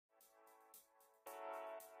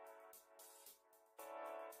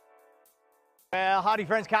Well, howdy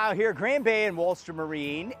friends, Kyle here, Grand Bay and Wolster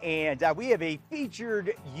Marine, and we have a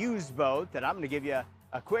featured used boat that I'm going to give you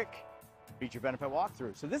a quick feature benefit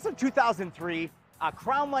walkthrough. So this is a 2003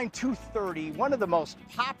 Crownline 230, one of the most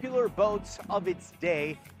popular boats of its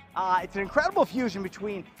day. It's an incredible fusion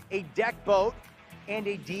between a deck boat and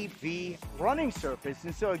a DV running surface,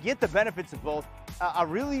 and so you get the benefits of both. A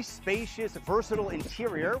really spacious, versatile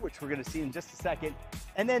interior, which we're going to see in just a second,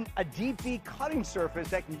 and then a DV cutting surface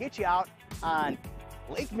that can get you out on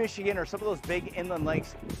Lake Michigan or some of those big inland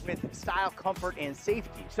lakes with style, comfort, and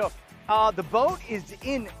safety. So the boat is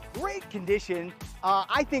in great condition,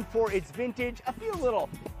 I think, for its vintage. A few little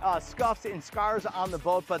scuffs and scars on the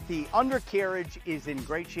boat, but the undercarriage is in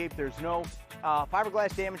great shape. There's no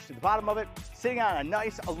fiberglass damage to the bottom of it. Sitting on a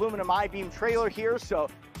nice aluminum I-beam trailer here, so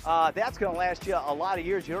that's going to last you a lot of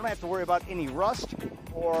years. You don't have to worry about any rust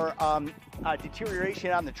or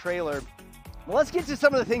deterioration on the trailer. Well, let's get to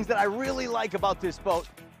some of the things that I really like about this boat.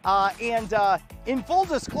 In full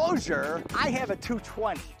disclosure, I have a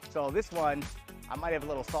 220. So this one, I might have a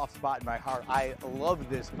little soft spot in my heart. I love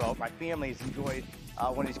this boat. My family has enjoyed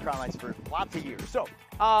one of these Crownlines for lots of years. So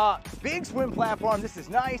big swim platform. This is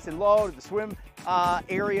nice and low to the swim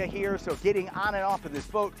area here. So getting on and off of this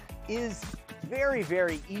boat is very,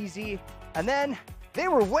 very easy. And then they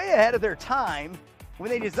were way ahead of their time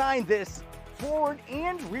when they designed this forward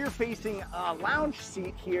and rear facing lounge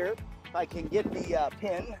seat here. If I can get the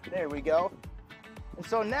pin, there we go. And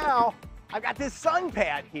so now I've got this sun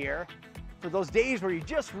pad here for those days where you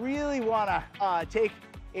just really want to take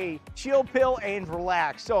a chill pill and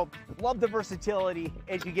relax. So love the versatility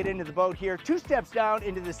as you get into the boat here. 2 steps down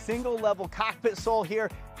into the single level cockpit sole here.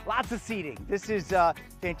 Lots of seating. This is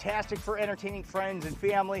fantastic for entertaining friends and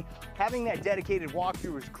family. Having that dedicated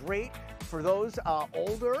walkthrough is great for those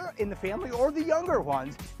older in the family or the younger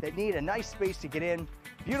ones that need a nice space to get in.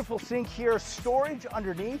 Beautiful sink here, storage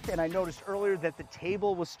underneath, and I noticed earlier that the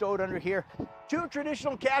table was stowed under here. 2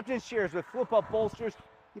 traditional captain's chairs with flip-up bolsters.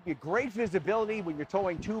 Give you great visibility when you're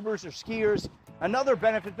towing tubers or skiers. Another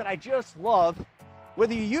benefit that I just love,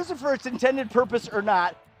 whether you use it for its intended purpose or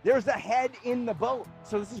not, there's a head in the boat.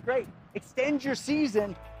 So this is great. Extend your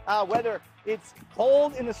season, whether it's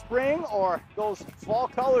cold in the spring or those fall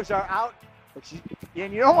colors are out,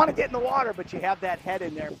 and you don't want to get in the water, but you have that head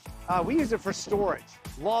in there. We use it for storage.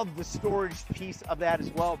 Love the storage piece of that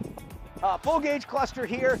as well. Full gauge cluster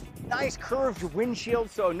here, nice curved windshield,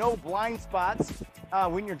 so no blind spots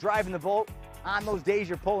when you're driving the boat on those days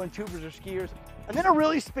you're pulling tubers or skiers. And then a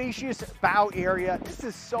really spacious bow area. This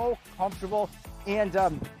is so comfortable and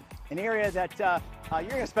an area that you're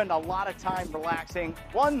going to spend a lot of time relaxing.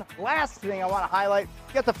 One last thing I want to highlight,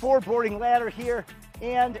 you got the forward boarding ladder here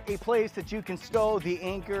and a place that you can stow the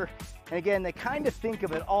anchor. And again, they kind of think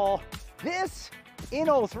of it all. This in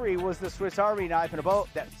 03 was the Swiss Army knife in a boat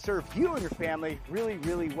that served you and your family really,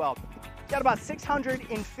 really well. Got about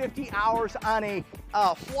 650 hours on a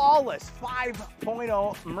flawless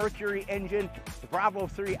 5.0 Mercury engine, the Bravo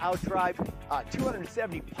 3 outdrive,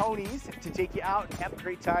 270 ponies to take you out and have a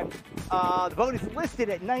great time. The boat is listed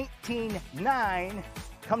at $19,900.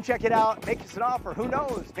 Come check it out, make us an offer. Who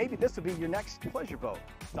knows? Maybe this will be your next pleasure boat.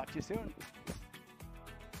 Talk to you soon.